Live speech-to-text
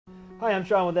Hi, I'm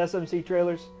Sean with SMC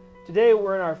Trailers. Today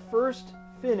we're in our first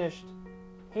finished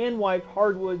hand-wiped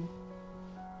hardwood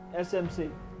SMC.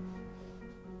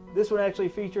 This one actually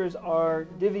features our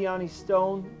Divianni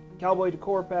stone Cowboy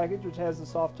Decor package, which has the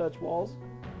soft touch walls.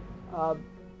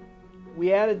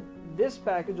 We added this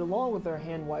package along with our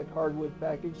hand-wiped hardwood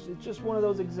package. It's just one of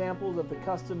those examples of the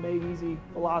custom-made easy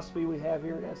philosophy we have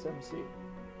here at SMC.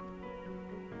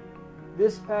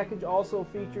 This package also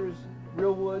features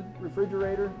real wood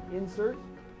refrigerator insert.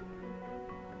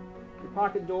 Your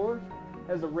pocket door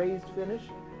has a raised finish.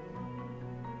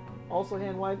 Also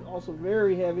hand wiped, also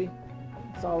very heavy,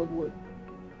 solid wood.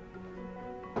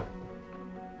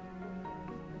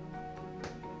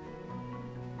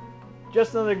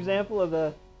 Just another example of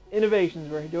the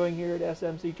innovations we're doing here at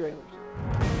SMC Trailers.